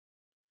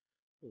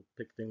We'll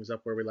pick things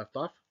up where we left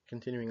off,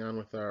 continuing on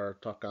with our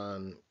talk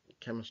on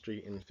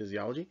chemistry and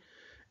physiology.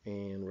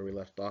 And where we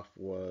left off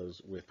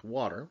was with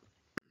water.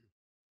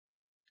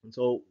 And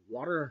so,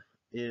 water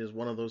is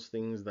one of those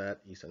things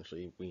that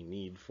essentially we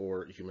need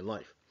for human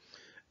life.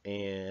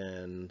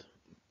 And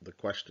the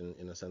question,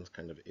 in a sense,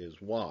 kind of is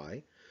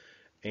why.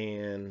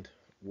 And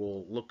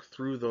we'll look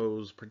through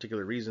those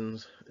particular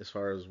reasons as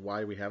far as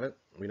why we have it.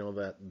 We know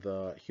that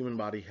the human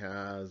body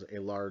has a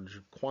large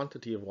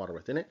quantity of water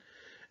within it,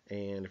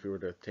 and if we were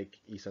to take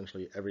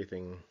essentially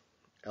everything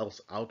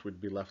else out,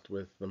 we'd be left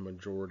with the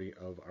majority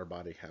of our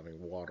body having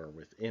water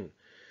within.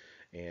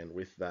 And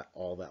with that,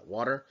 all that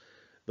water,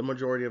 the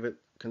majority of it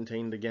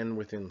contained again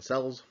within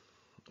cells,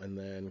 and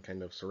then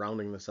kind of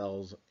surrounding the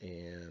cells,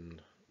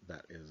 and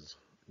that is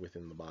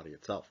within the body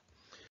itself.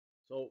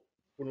 So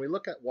when we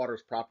look at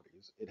water's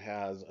properties, it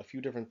has a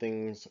few different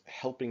things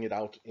helping it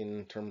out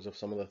in terms of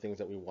some of the things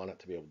that we want it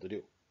to be able to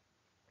do.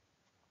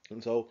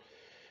 And so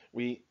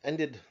we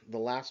ended the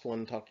last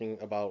one talking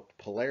about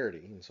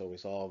polarity, and so we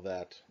saw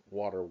that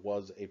water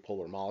was a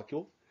polar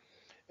molecule,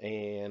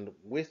 and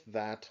with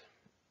that,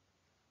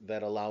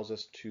 that allows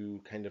us to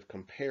kind of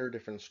compare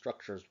different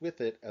structures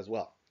with it as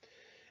well.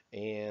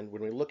 And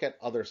when we look at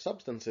other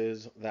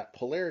substances, that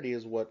polarity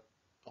is what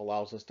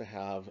allows us to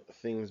have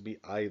things be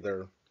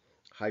either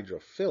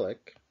hydrophilic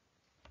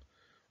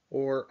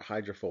or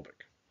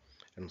hydrophobic.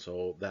 And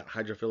so that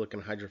hydrophilic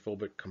and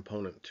hydrophobic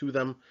component to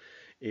them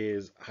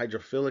is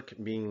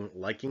hydrophilic being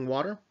liking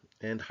water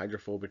and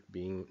hydrophobic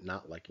being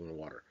not liking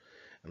water.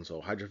 And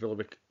so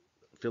hydrophilic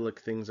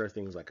things are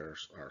things like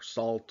our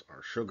salt,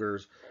 our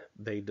sugars,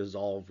 they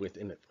dissolve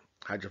within it.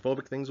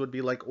 Hydrophobic things would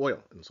be like oil.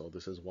 And so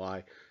this is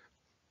why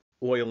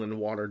oil and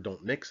water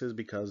don't mix, is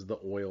because the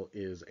oil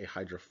is a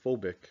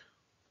hydrophobic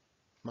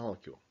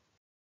molecule.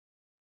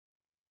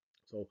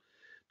 So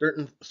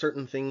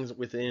certain things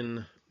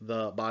within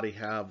the body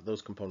have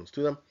those components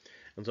to them.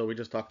 And so we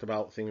just talked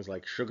about things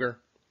like sugar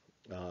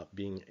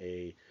being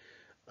a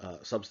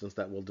substance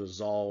that will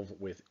dissolve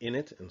within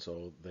it. And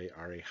so they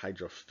are a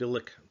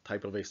hydrophilic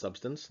type of a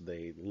substance.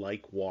 They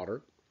like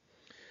water.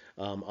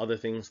 Other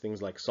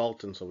things like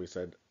salt. And so we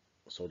said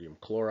sodium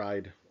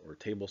chloride or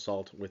table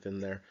salt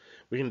within there.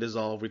 We can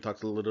dissolve. We'll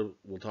talk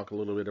a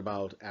little bit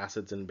about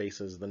acids and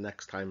bases the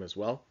next time as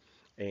well.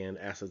 And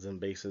acids and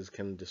bases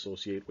can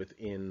dissociate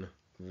within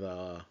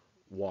the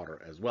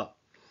water as well.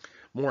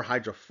 More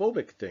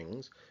hydrophobic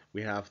things,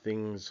 we have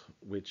things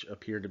which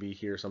appear to be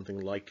here something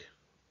like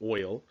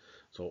oil.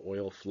 So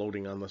oil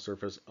floating on the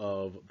surface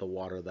of the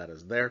water that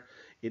is there.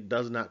 It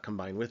does not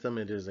combine with them.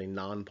 It is a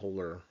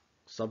nonpolar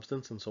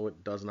substance, and so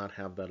it does not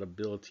have that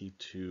ability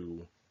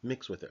to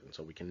mix with it. And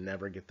so we can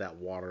never get that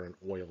water and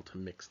oil to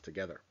mix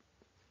together.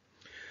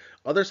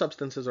 Other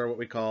substances are what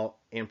we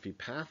call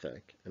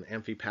amphipathic, and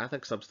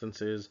amphipathic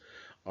substances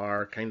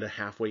are kind of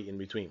halfway in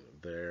between.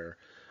 They're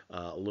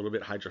a little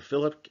bit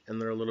hydrophilic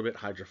and they're a little bit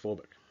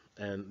hydrophobic.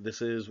 And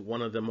this is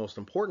one of the most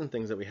important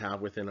things that we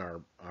have within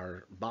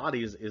our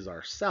bodies is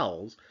our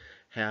cells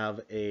have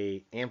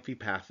a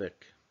amphipathic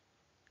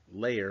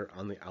layer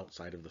on the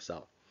outside of the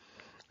cell.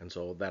 And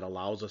so that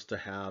allows us to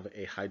have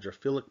a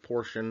hydrophilic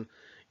portion,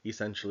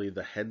 essentially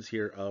the heads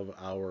here of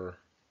our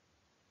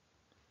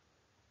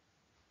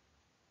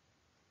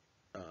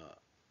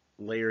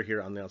layer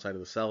here on the outside of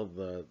the cell,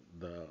 the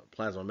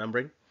plasma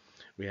membrane.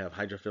 We have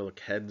hydrophilic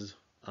heads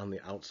on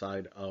the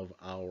outside of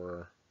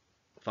our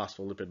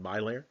phospholipid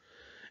bilayer,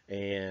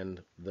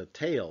 and the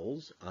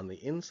tails on the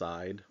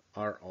inside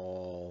are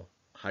all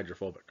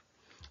hydrophobic.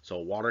 So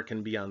water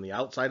can be on the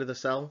outside of the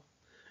cell,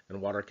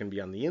 and water can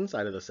be on the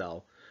inside of the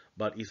cell,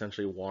 but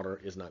essentially water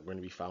is not going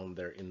to be found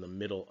there in the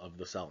middle of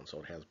the cell. And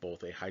so it has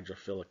both a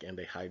hydrophilic and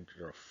a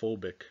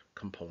hydrophobic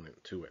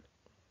component to it.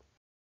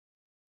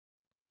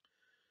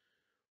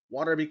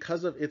 Water,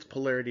 because of its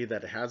polarity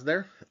that it has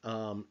there,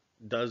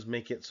 does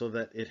make it so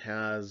that it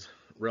has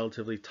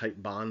relatively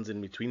tight bonds in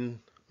between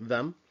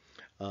them.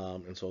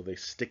 And so they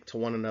stick to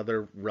one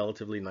another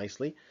relatively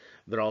nicely.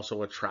 They're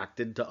also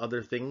attracted to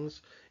other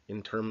things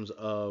in terms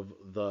of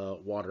the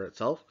water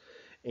itself.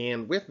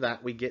 And with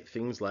that, we get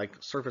things like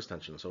surface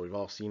tension. So we've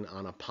all seen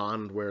on a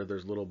pond where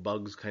there's little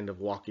bugs kind of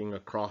walking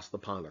across the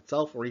pond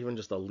itself, or even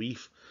just a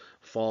leaf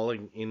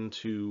falling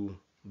into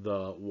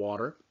the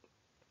water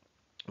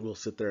will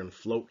sit there and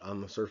float on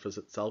the surface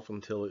itself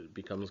until it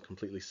becomes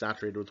completely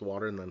saturated with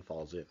water and then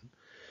falls in.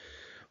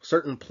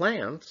 Certain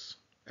plants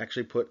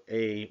actually put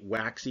a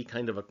waxy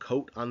kind of a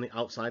coat on the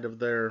outside of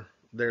their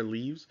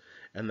leaves,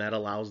 and that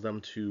allows them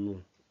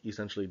to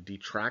essentially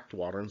detract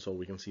water. And so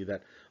we can see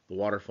that the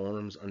water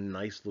forms a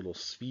nice little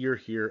sphere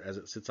here as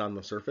it sits on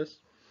the surface.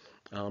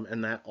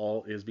 And that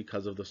all is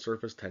because of the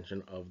surface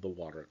tension of the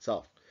water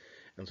itself.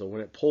 And so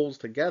when it pulls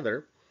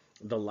together,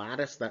 the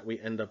lattice that we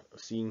end up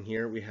seeing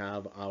here, we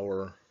have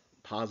our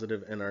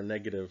positive and our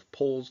negative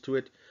poles to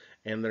it,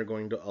 and they're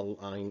going to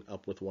align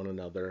up with one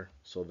another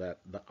so that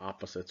the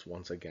opposites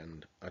once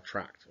again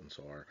attract. And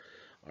so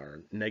our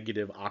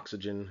negative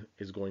oxygen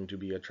is going to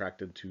be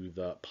attracted to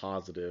the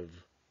positive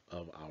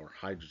of our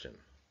hydrogen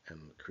and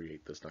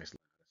create this nice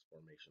lattice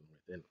formation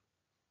within.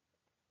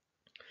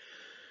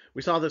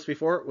 We saw this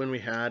before when we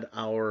had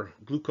our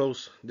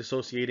glucose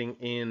dissociating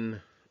in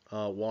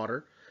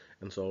water.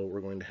 And so we're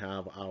going to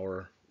have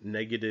our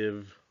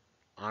negative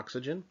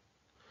oxygen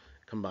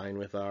combined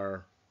with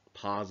our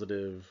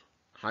positive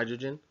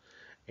hydrogen,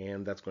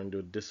 and that's going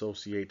to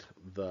dissociate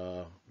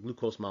the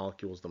glucose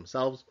molecules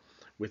themselves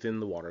within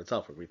the water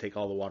itself. If we take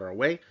all the water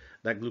away,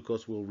 that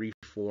glucose will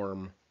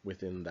reform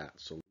within that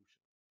solution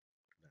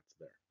that's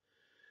there.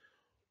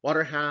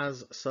 Water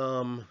has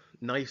some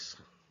nice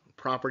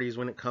properties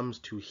when it comes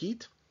to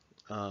heat.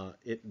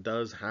 It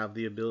does have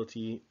the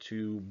ability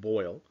to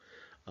boil.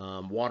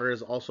 Water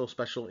is also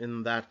special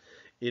in that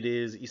it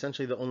is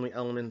essentially the only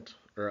element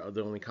or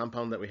the only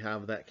compound that we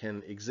have that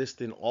can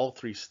exist in all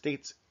three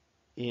states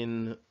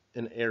in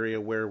an area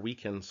where we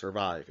can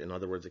survive. In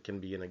other words, it can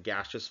be in a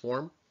gaseous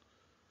form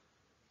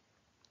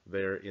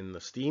there in the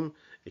steam.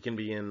 It can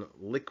be in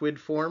liquid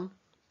form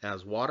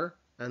as water.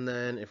 And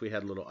then if we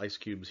had little ice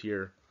cubes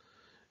here,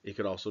 it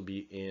could also be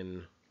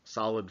in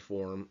solid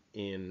form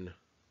in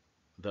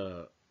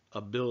the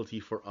ability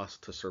for us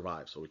to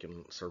survive. So we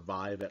can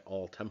survive at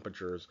all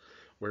temperatures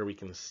where we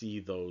can see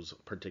those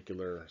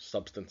particular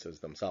substances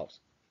themselves.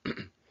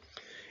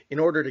 In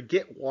order to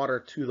get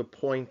water to the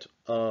point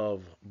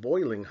of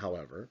boiling,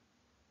 however,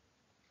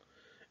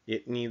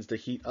 it needs to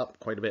heat up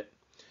quite a bit.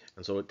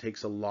 And so it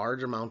takes a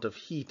large amount of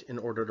heat in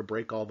order to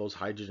break all those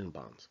hydrogen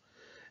bonds.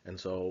 And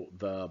so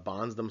the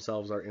bonds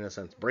themselves are, in a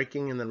sense,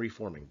 breaking and then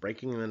reforming,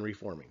 breaking and then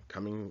reforming,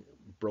 coming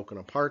broken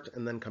apart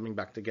and then coming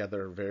back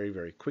together very,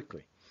 very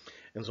quickly.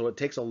 And so it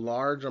takes a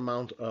large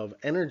amount of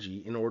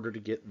energy in order to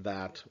get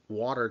that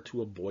water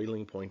to a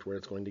boiling point where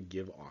it's going to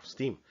give off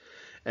steam.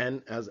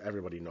 And as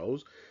everybody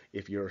knows,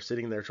 if you're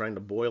sitting there trying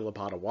to boil a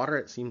pot of water,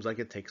 it seems like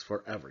it takes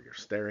forever. You're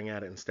staring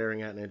at it and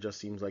staring at it, and it just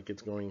seems like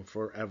it's going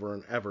forever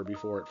and ever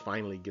before it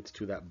finally gets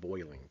to that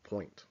boiling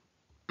point.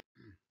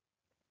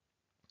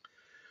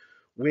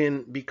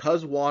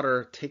 Because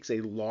water takes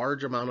a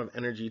large amount of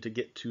energy to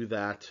get to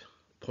that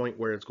point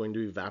where it's going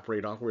to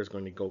evaporate off, where it's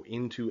going to go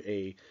into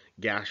a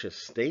gaseous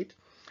state,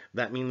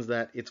 that means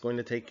that it's going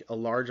to take a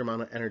large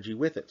amount of energy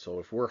with it. So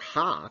if we're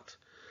hot,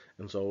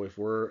 and so if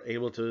we're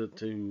able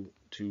to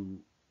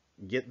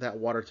get that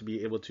water to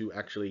be able to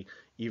actually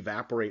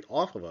evaporate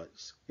off of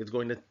us, it's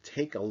going to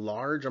take a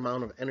large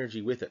amount of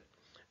energy with it.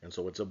 And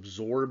so it's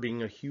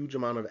absorbing a huge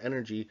amount of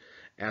energy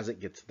as it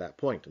gets to that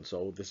point. And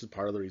so this is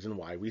part of the reason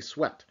why we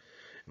sweat.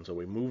 And so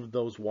we move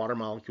those water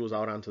molecules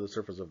out onto the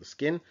surface of the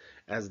skin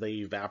as they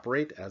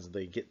evaporate, as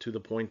they get to the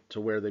point to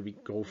where they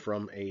go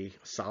from a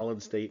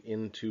solid state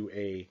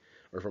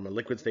or from a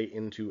liquid state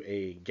into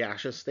a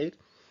gaseous state.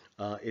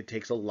 It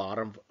takes a lot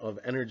of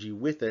energy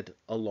with it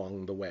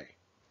along the way.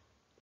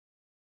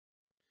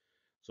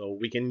 So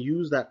we can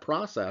use that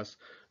process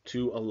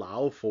to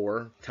allow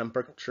for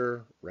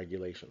temperature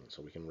regulation.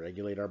 So we can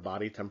regulate our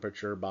body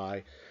temperature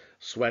by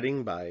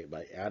sweating, by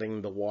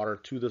adding the water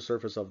to the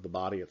surface of the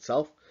body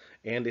itself,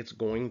 and it's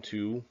going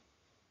to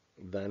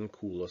then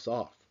cool us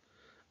off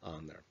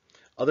on there.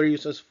 Other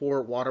uses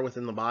for water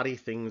within the body,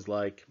 things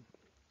like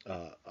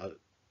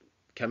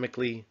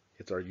chemically,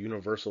 it's our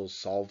universal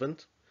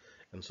solvent.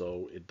 And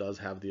so it does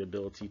have the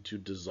ability to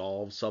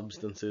dissolve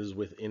substances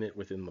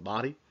within the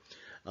body.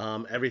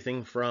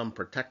 Everything from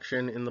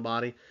protection in the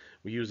body.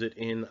 We use it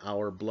in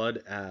our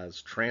blood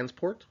as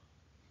transport.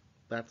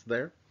 That's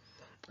there.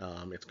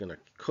 It's going to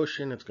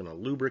cushion, it's going to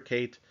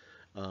lubricate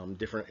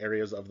different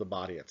areas of the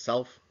body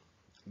itself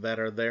that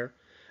are there.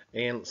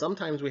 And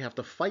sometimes we have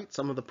to fight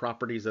some of the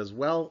properties as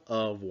well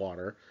of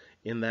water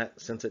in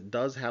that since it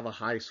does have a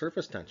high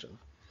surface tension.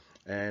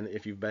 And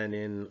if you've been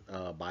in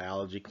a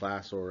biology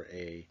class or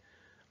a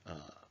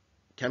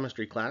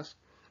chemistry class,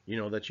 you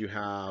know that you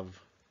have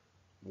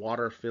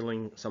water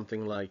filling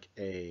something like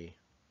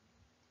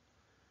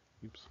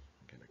oops,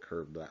 kind of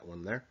curved that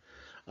one there,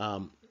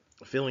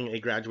 filling a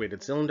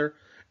graduated cylinder.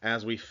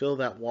 As we fill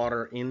that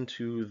water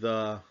into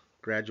the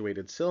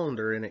graduated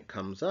cylinder and it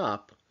comes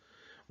up,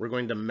 we're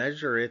going to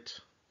measure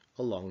it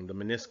along the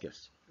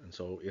meniscus. And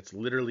so it's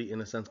literally, in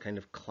a sense, kind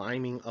of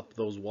climbing up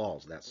those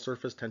walls. That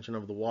surface tension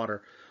of the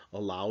water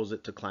allows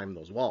it to climb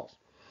those walls.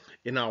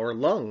 In our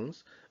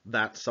lungs,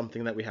 that's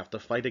something that we have to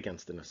fight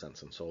against in a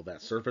sense. And so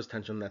that surface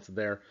tension that's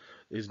there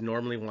is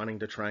normally wanting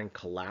to try and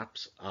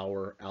collapse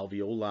our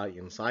alveoli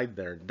inside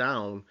there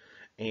down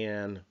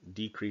and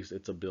decrease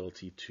its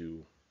ability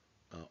to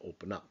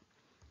open up.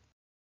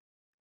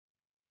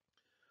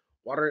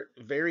 Water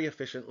very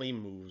efficiently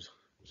moves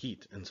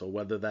heat. And so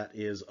whether that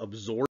is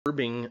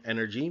absorbing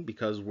energy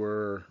because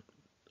we're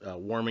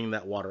warming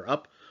that water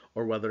up,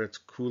 or whether it's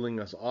cooling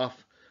us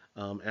off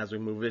as we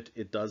move it,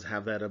 it does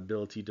have that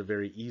ability to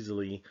very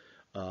easily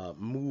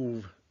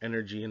move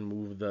energy and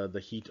move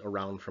the heat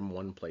around from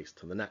one place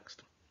to the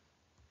next.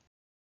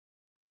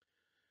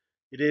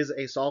 It is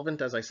a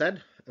solvent, as I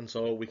said, and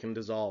so we can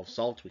dissolve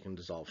salt, we can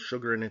dissolve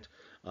sugar in it.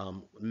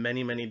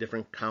 Many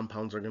different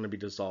compounds are going to be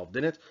dissolved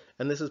in it,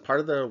 and this is part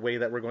of the way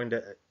that we're going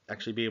to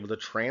actually be able to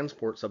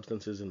transport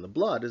substances in the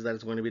blood, is that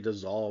it's going to be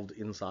dissolved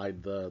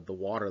inside the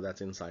water that's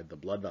inside the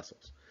blood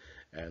vessels.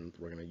 And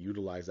we're going to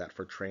utilize that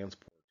for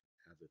transport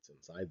as it's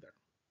inside there.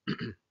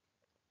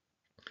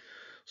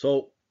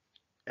 So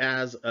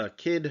as a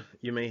kid,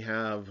 you may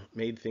have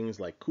made things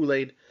like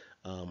Kool-Aid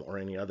or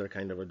any other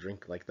kind of a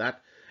drink like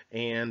that.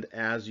 And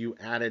as you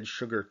added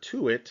sugar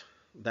to it,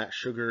 that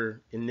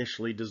sugar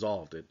initially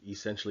dissolved. It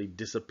essentially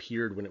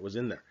disappeared when it was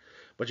in there.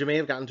 But you may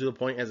have gotten to the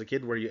point as a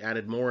kid where you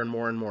added more and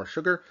more and more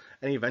sugar,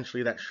 and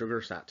eventually that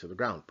sugar sat to the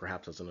ground.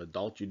 Perhaps as an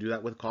adult, you do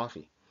that with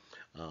coffee.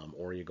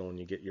 Or you go and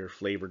you get your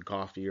flavored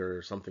coffee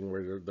or something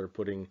where they're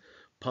putting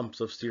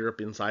pumps of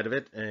syrup inside of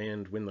it,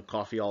 and when the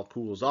coffee all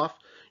cools off,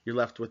 you're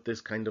left with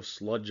this kind of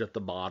sludge at the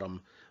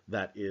bottom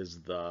that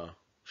is the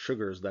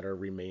sugars that are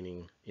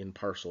remaining in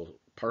partial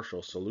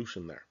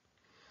solution there.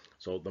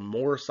 So the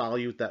more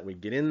solute that we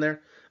get in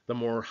there, the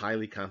more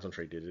highly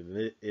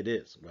concentrated it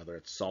is, whether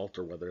it's salt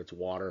or whether it's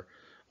water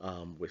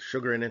with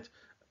sugar in it.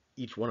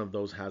 Each one of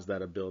those has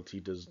that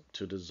ability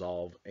to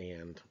dissolve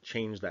and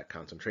change that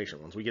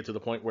concentration. Once we get to the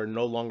point where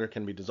no longer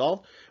can be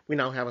dissolved, we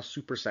now have a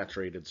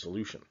supersaturated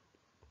solution.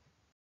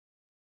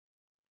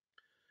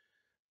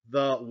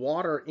 The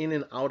water in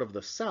and out of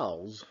the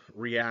cells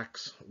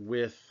reacts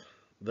with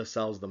the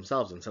cells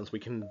themselves, and since we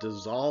can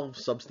dissolve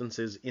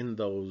substances in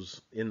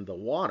the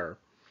water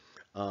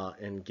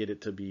and get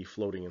it to be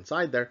floating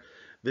inside there,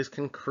 this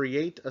can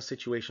create a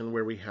situation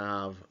where we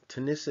have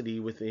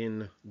tonicity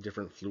within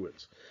different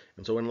fluids.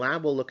 And so in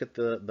lab, we'll look at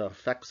the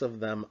effects of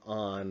them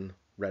on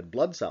red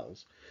blood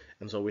cells.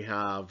 And so we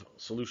have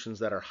solutions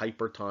that are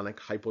hypertonic,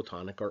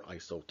 hypotonic, or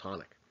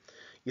isotonic.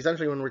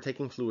 Essentially, when we're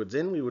taking fluids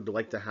in, we would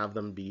like to have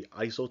them be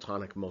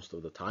isotonic most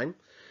of the time.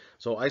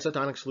 So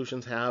isotonic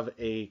solutions have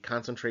a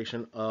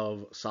concentration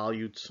of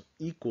solutes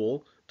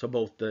equal to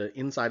both the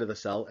inside of the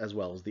cell as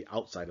well as the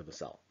outside of the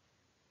cell.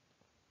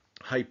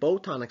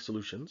 Hypotonic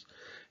solutions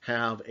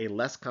have a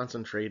less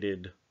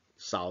concentrated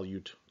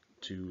solute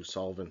to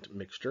solvent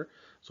mixture,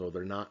 so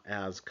they're not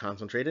as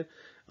concentrated.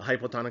 A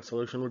hypotonic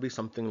solution would be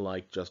something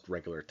like just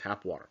regular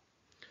tap water.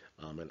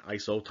 An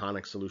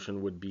isotonic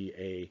solution would be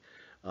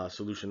a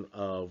solution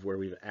of where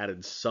we've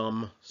added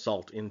some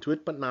salt into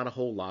it, but not a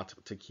whole lot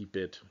to keep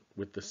it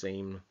with the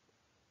same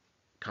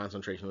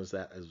concentration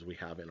as we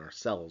have in our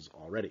cells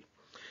already.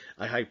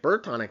 A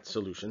hypertonic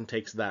solution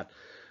takes that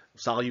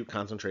solute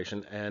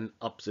concentration and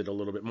ups it a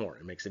little bit more.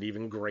 It makes it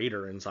even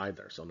greater inside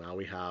there. So now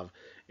we have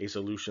a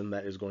solution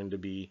that is going to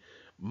be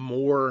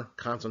more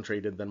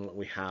concentrated than what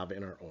we have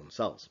in our own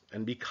cells.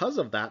 And because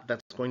of that,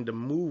 that's going to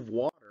move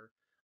water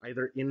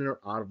either in or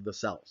out of the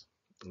cells.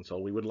 And so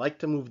we would like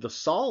to move the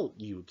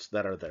solutes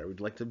that are there. We'd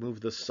like to move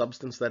the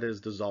substance that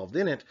is dissolved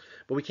in it,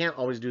 but we can't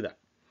always do that.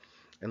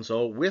 And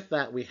so with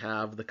that, we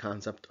have the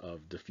concept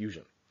of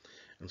diffusion.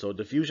 And so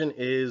diffusion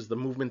is the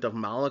movement of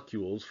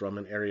molecules from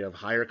an area of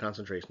higher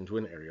concentration to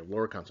an area of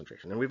lower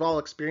concentration. And we've all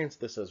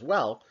experienced this as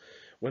well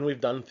when we've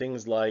done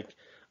things like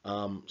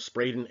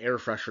sprayed an air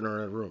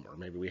freshener in a room, or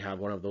maybe we have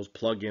one of those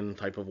plug-in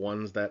type of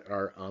ones that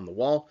are on the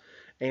wall,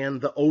 and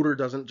the odor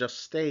doesn't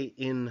just stay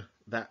in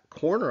that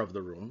corner of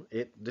the room,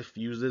 it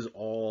diffuses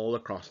all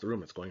across the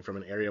room. It's going from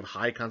an area of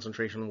high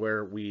concentration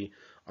where we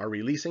are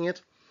releasing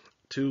it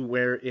to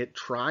where it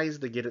tries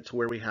to get it to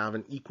where we have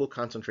an equal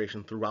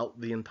concentration throughout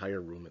the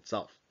entire room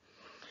itself.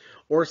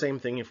 Or same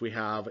thing if we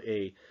have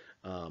a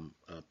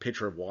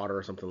pitcher of water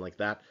or something like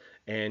that,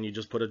 and you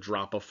just put a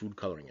drop of food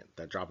coloring in.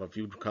 That drop of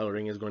food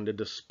coloring is going to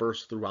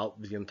disperse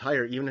throughout the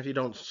entire, even if you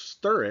don't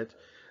stir it,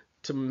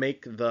 to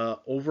make the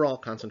overall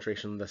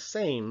concentration the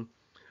same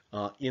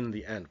in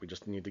the end. We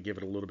just need to give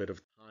it a little bit of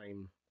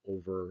time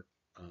over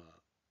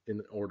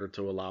in order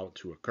to allow it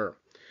to occur.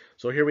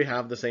 So here we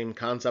have the same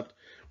concept.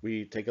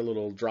 We take a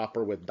little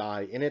dropper with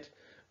dye in it,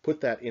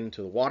 put that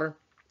into the water,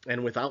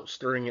 and without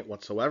stirring it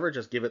whatsoever,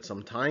 just give it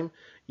some time.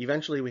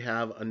 Eventually we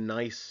have a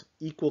nice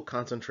equal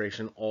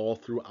concentration all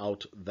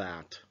throughout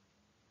that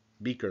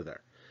beaker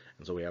there.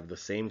 And so we have the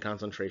same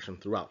concentration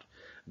throughout.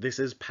 This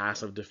is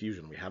passive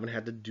diffusion. We haven't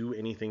had to do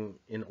anything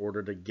in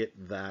order to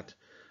get that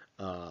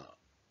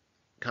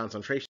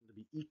concentration to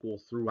be equal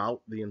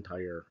throughout the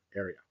entire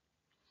area.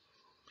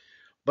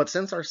 But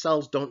since our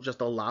cells don't just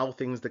allow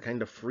things to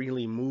kind of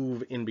freely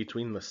move in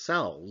between the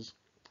cells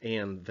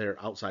and their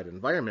outside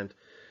environment,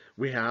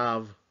 we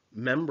have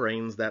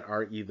membranes that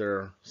are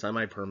either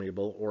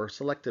semi-permeable or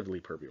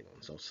selectively permeable.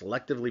 So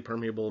selectively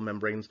permeable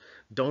membranes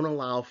don't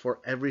allow for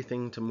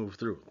everything to move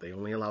through. They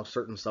only allow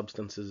certain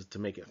substances to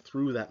make it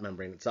through that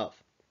membrane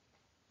itself.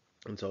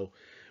 And so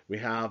we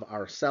have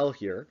our cell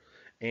here,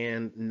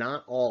 and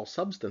not all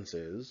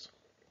substances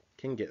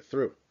can get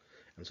through.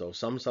 And so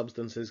some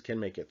substances can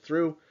make it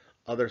through,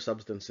 other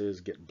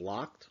substances get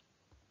blocked.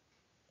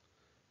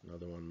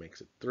 Another one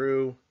makes it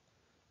through,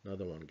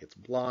 another one gets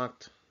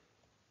blocked,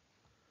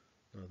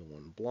 another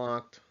one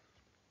blocked,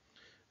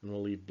 and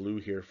we'll leave blue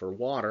here for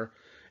water.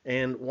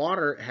 And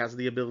water has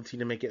the ability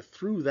to make it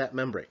through that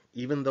membrane,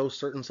 even though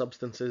certain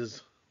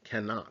substances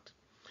cannot.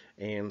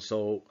 And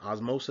so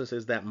osmosis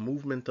is that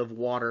movement of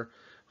water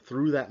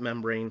through that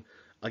membrane,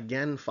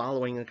 again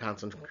following a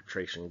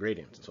concentration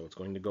gradient. So it's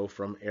going to go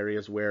from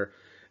areas where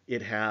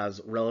it has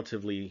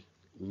relatively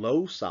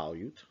low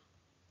solute,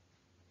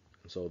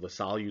 so the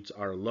solutes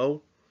are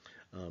low,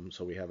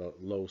 So we have a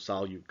low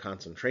solute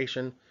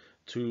concentration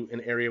to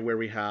an area where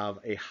we have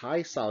a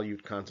high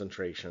solute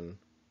concentration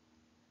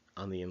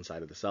on the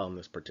inside of the cell in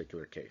this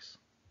particular case.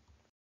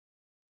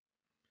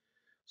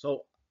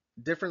 So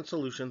different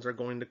solutions are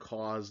going to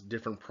cause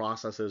different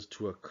processes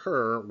to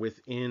occur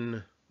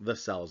within the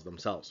cells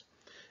themselves.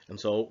 And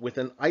so with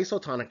an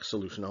isotonic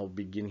solution, I'll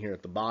begin here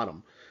at the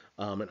bottom.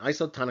 An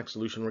isotonic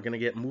solution, we're going to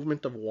get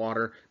movement of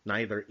water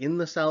neither in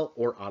the cell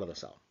or out of the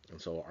cell. And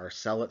so our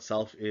cell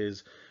itself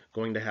is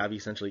going to have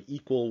essentially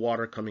equal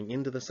water coming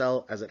into the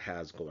cell as it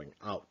has going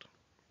out.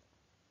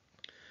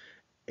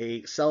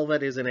 A cell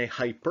that is in a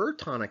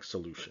hypertonic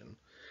solution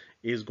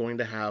is going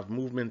to have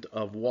movement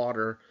of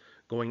water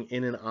going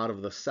in and out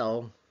of the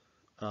cell,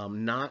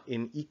 not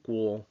in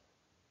equal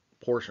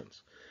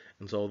portions.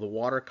 And so the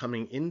water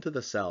coming into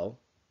the cell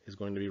is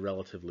going to be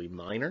relatively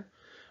minor,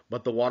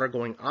 but the water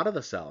going out of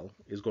the cell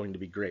is going to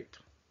be great.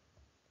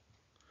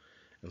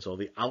 And so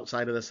the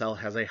outside of the cell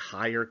has a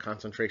higher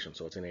concentration,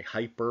 so it's in a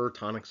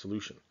hypertonic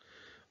solution.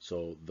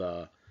 So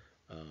the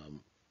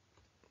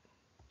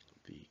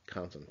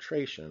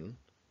concentration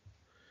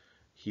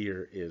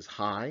here is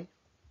high,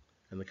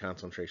 and the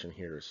concentration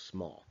here is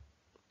small.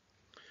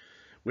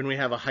 When we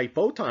have a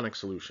hypotonic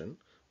solution,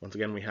 once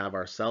again we have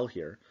our cell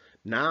here,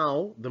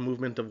 now the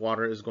movement of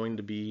water is going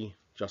to be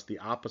just the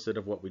opposite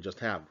of what we just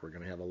had. We're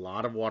going to have a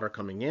lot of water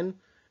coming in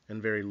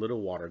and very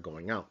little water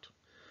going out.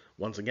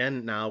 Once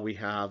again, now we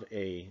have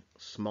a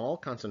small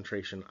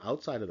concentration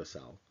outside of the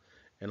cell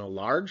and a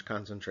large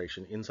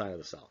concentration inside of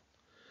the cell.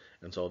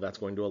 And so that's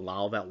going to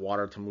allow that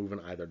water to move in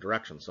either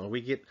direction. So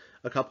we get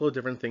a couple of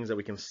different things that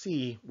we can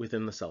see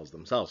within the cells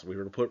themselves. If we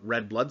were to put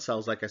red blood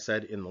cells, like I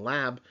said, in the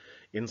lab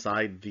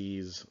inside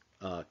these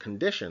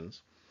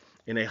conditions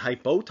in a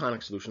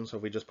hypotonic solution, so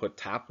if we just put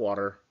tap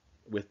water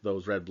with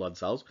those red blood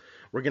cells,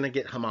 we're going to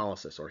get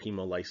hemolysis or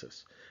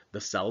hemolysis.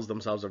 The cells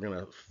themselves are going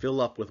to fill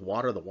up with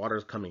water. The water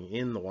is coming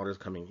in, the water is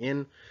coming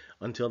in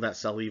until that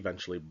cell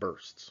eventually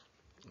bursts.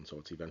 And so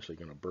it's eventually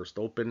going to burst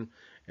open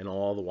and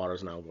all the water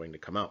is now going to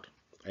come out.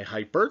 A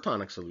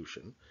hypertonic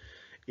solution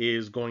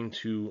is going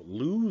to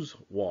lose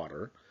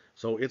water,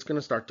 so it's going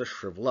to start to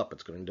shrivel up.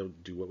 It's going to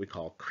do what we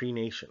call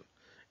crenation.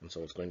 And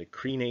so it's going to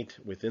crenate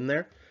within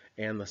there,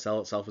 and the cell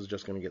itself is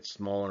just going to get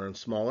smaller and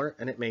smaller,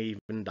 and it may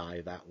even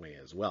die that way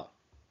as well.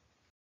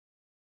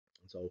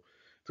 So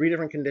 3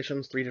 different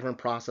conditions, 3 different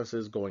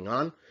processes going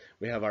on.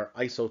 We have our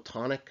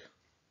isotonic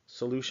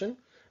solution.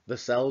 The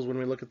cells, when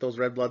we look at those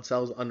red blood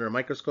cells under a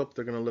microscope,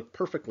 they're going to look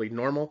perfectly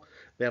normal.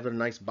 They have their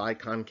nice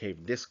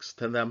biconcave discs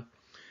to them.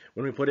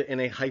 When we put it in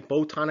a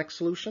hypotonic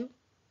solution,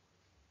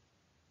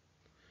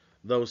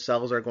 those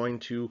cells are going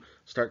to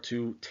start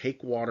to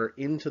take water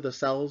into the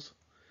cells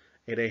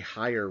at a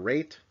higher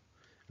rate.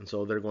 And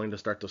so they're going to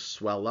start to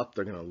swell up.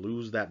 They're going to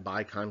lose that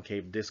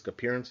biconcave disc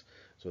appearance.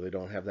 So they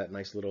don't have that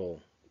nice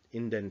little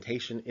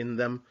indentation in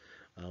them.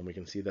 We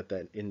can see that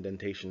that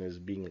indentation is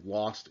being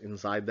lost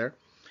inside there.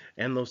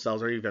 And those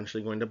cells are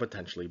eventually going to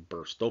potentially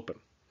burst open.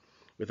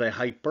 With a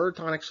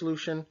hypertonic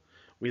solution,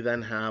 we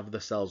then have the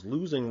cells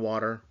losing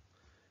water.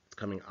 It's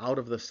coming out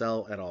of the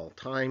cell at all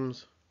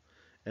times.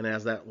 And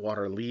as that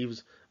water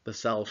leaves, the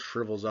cell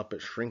shrivels up,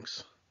 it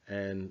shrinks,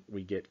 and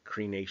we get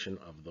crenation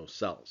of those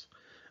cells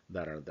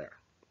that are there.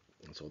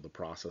 And so the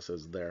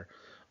processes there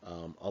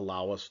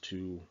allow us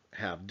to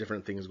have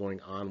different things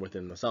going on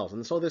within the cells.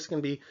 And so this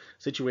can be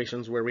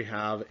situations where we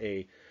have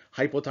a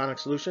hypotonic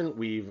solution,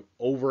 we've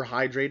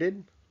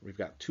overhydrated, we've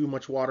got too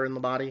much water in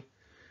the body.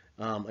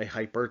 A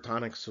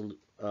hypertonic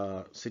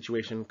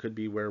situation could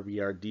be where we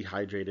are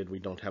dehydrated, we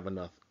don't have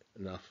enough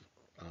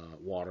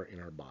water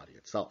in our body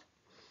itself.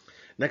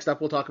 Next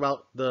up, we'll talk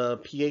about the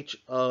pH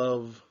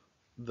of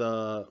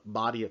the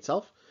body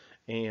itself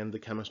and the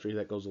chemistry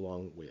that goes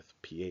along with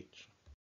pH.